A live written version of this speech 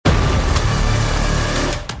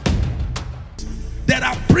There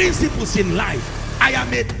are principles in life. I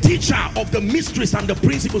am a teacher of the mysteries and the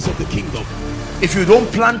principles of the kingdom. If you don't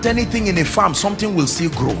plant anything in a farm, something will still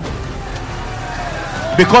grow,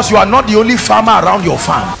 because you are not the only farmer around your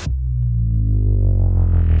farm.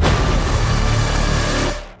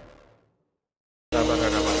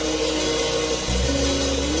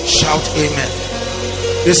 Shout amen.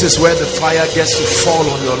 This is where the fire gets to fall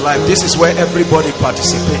on your life. This is where everybody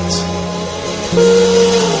participates.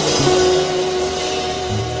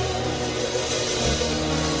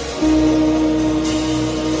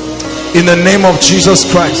 In the name of Jesus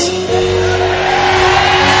Christ.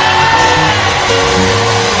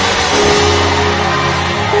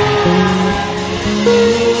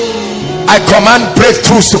 I command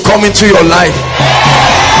breakthroughs to come into your life.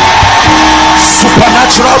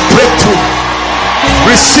 Supernatural breakthrough.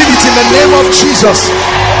 Receive it in the name of Jesus.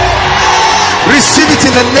 Receive it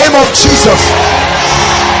in the name of Jesus.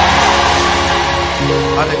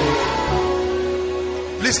 Hallelujah.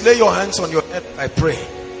 Please lay your hands on your head. I pray,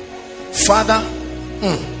 Father,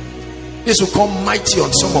 this will come mighty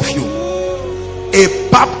on some of you. A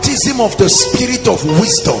baptism of the spirit of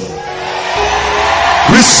wisdom.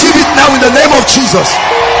 Receive it now in the name of Jesus.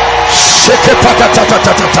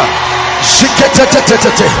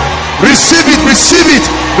 Receive it, receive it,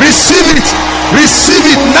 receive it, receive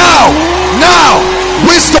it now. Now,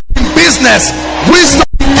 wisdom in business, wisdom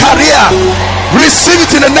in career. Receive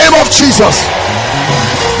it in the name of Jesus.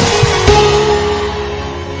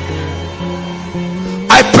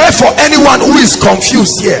 I pray for anyone who is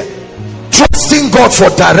confused here, trusting God for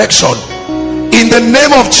direction. In the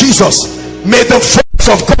name of Jesus, may the voice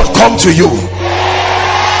of God come to you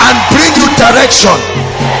and bring you direction.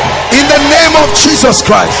 In the name of Jesus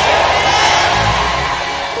Christ.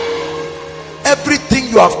 Everything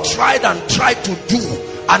you have tried to do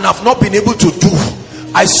and have not been able to do,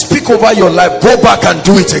 I speak over your life. Go back and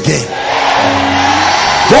do it again.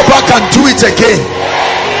 Go back and do it again.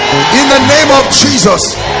 In the name of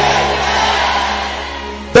Jesus.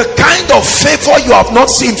 The kind of favor you have not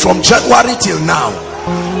seen from January till now,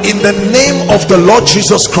 in the name of the Lord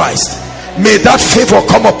Jesus Christ, may that favor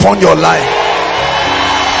come upon your life.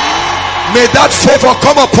 May that favor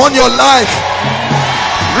come upon your life.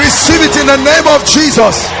 Receive it in the name of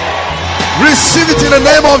Jesus. Receive it in the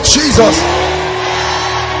name of Jesus.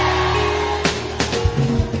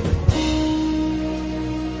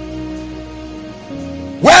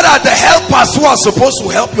 Where are the helpers who are supposed to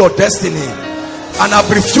help your destiny and have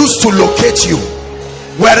refused to locate you?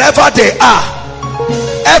 Wherever they are,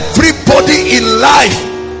 everybody in life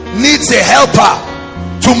needs a helper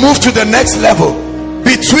to move to the next level.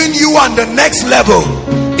 Between you and the next level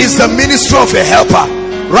is the ministry of a helper.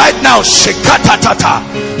 Right now,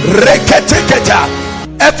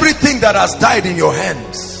 everything that has died in your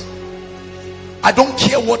hands, I don't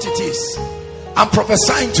care what it is, I'm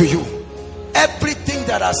prophesying to you. Everything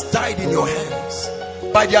that has died in your hands,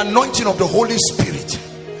 by the anointing of the Holy Spirit,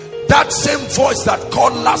 that same voice that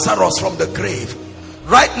called Lazarus from the grave,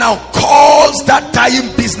 right now calls that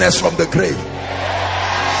dying business from the grave,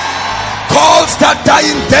 calls that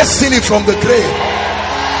dying destiny from the grave.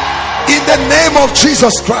 In the name of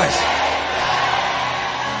Jesus Christ,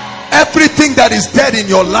 everything that is dead in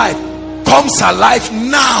your life comes alive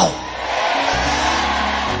now.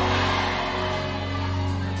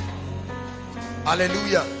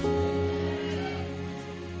 Hallelujah.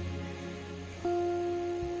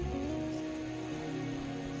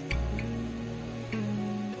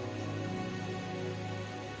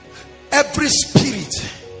 Every spirit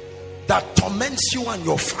that torments you and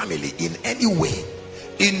your family in any way,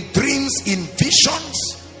 in dreams, in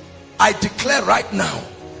visions, I declare right now,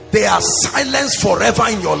 they are silenced forever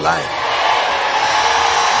in your life.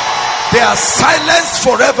 They are silenced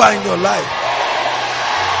forever in your life.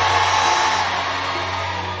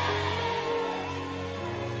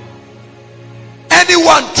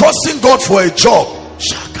 Anyone trusting God for a job,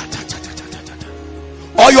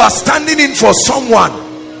 or you are standing in for someone,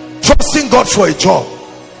 trusting God for a job,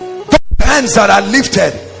 hands that are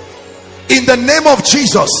lifted in the name of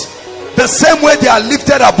Jesus, the same way they are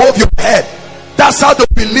lifted above your head, that's how they'll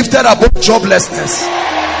be lifted above joblessness.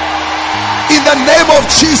 In the name of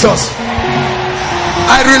Jesus,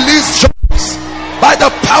 I release jobs by the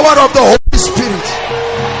power of the Holy Spirit.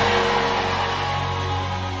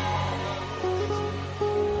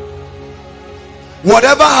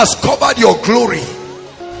 Whatever has covered your glory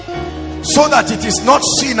so that it is not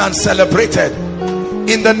seen and celebrated,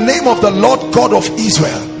 in the name of the Lord God of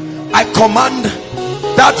Israel, I command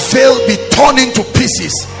that veil be torn into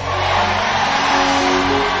pieces.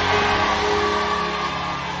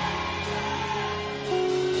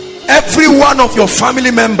 Every one of your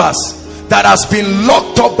family members that has been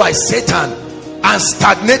locked up by Satan and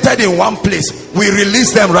stagnated in one place, we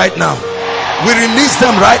release them right now. We release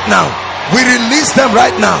them right now. We release them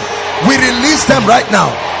right now. We release them right now.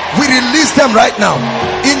 We release them right now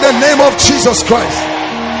in the name of Jesus Christ.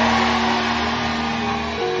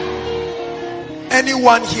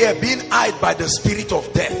 Anyone here being eyed by the spirit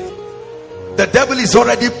of death, the devil is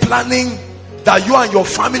already planning that you and your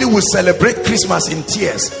family will celebrate Christmas in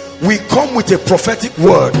tears. We come with a prophetic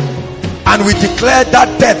word and we declare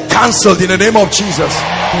that death cancelled in the name of Jesus.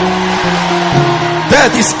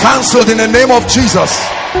 Death is cancelled in the name of Jesus.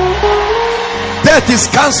 Death is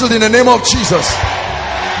cancelled in the name of Jesus.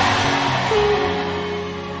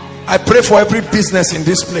 I pray for every business in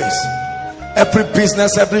this place. Every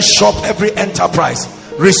business, every shop, every enterprise.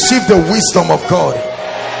 Receive the wisdom of God.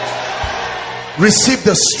 Receive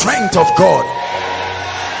the strength of God.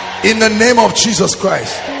 In the name of Jesus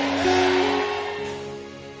Christ.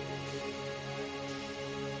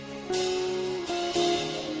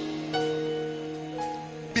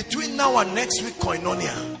 Between now and next week,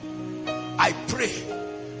 Koinonia, I pray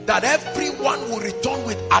that everyone will return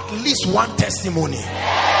with at least one testimony.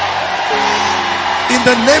 In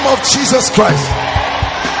the name of Jesus Christ.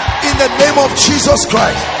 In the name of Jesus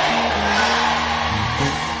Christ.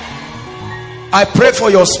 I pray for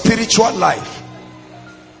your spiritual life.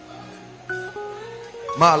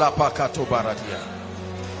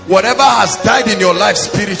 Whatever has died in your life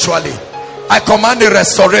spiritually, I command a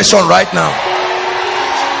restoration right now.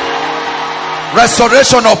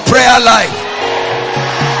 Restoration of prayer life.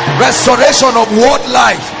 Restoration of word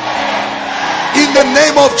life. In the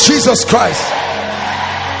name of Jesus Christ.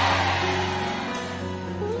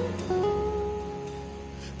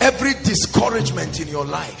 Every discouragement in your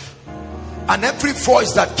life and every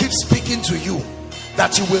voice that keeps speaking to you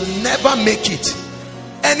that you will never make it,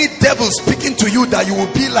 any devil speaking to you that you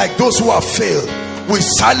will be like those who have failed, we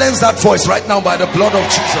silence that voice right now by the blood of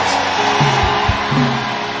Jesus.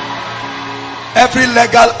 Every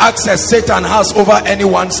legal access Satan has over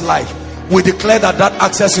anyone's life, we declare that that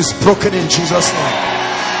access is broken in Jesus' name.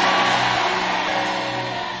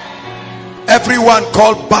 Everyone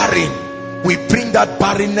called barren, we bring that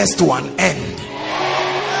barrenness to an end.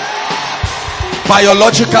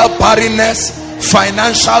 Biological barrenness,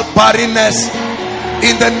 financial barrenness,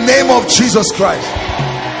 in the name of Jesus Christ.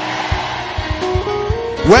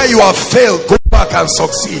 Where you have failed, go back and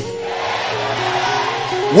succeed.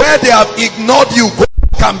 Where they have ignored you, go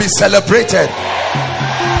back and be celebrated.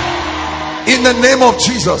 In the name of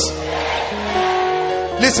Jesus.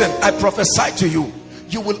 Listen, I prophesy to you,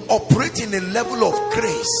 you will operate in a level of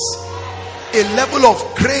grace. A level of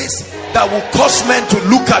grace that will cause men to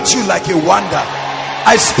look at you like a wonder.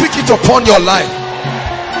 I speak it upon your life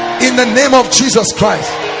in the name of Jesus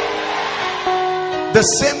Christ. The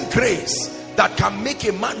same grace that can make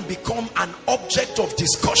a man become an object of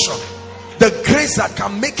discussion, the grace that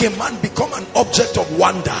can make a man become an object of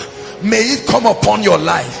wonder, may it come upon your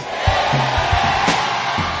life.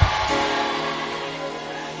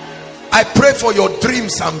 I pray for your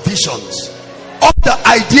dreams and visions. All the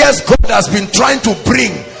ideas God has been trying to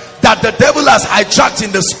bring that the devil has hijacked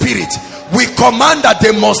in the spirit, we command that they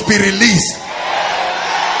must be released.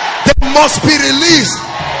 They must be released.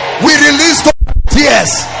 We release those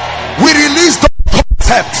ideas. We release those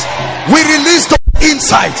concepts. We release those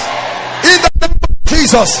insights. In the name of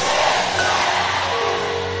Jesus.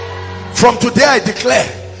 From today I declare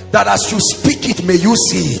that as you speak it, may you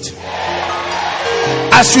see it.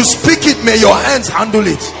 As you speak it, may your hands handle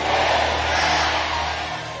it.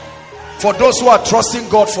 For those who are trusting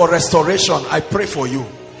God for restoration, I pray for you.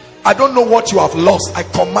 I don't know what you have lost. I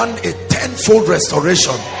command a tenfold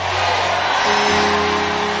restoration.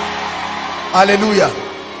 Hallelujah.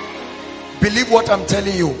 Believe what I'm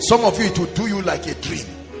telling you. Some of you, it will do you like a dream.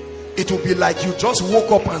 It will be like you just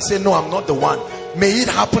woke up and say, no, I'm not the one. May it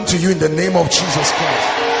happen to you in the name of Jesus Christ.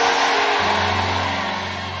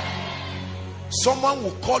 Someone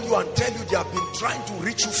will call you and tell you they have been trying to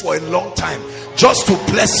reach you for a long time just to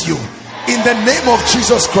bless you. In the name of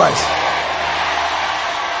Jesus Christ.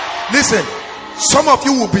 Listen, some of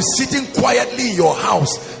you will be sitting quietly in your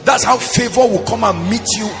house. That's how favor will come and meet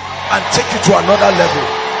you and take you to another level.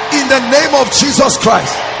 In the name of Jesus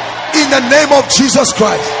Christ. In the name of Jesus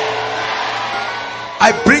Christ.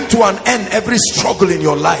 I bring to an end every struggle in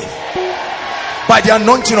your life by the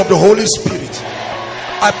anointing of the Holy Spirit.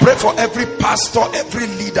 I pray for every pastor, every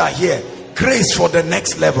leader here, grace for the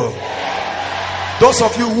next level. Those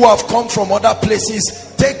of you who have come from other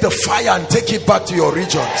places, take the fire and take it back to your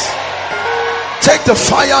regions. Take the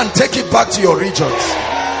fire and take it back to your regions.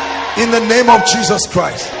 In the name of Jesus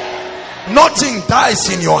Christ. Nothing dies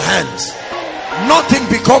in your hands. Nothing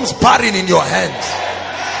becomes barren in your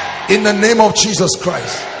hands. In the name of Jesus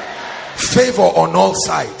Christ. Favor on all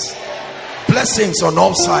sides. Blessings on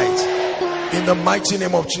all sides. In the mighty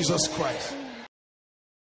name of Jesus Christ.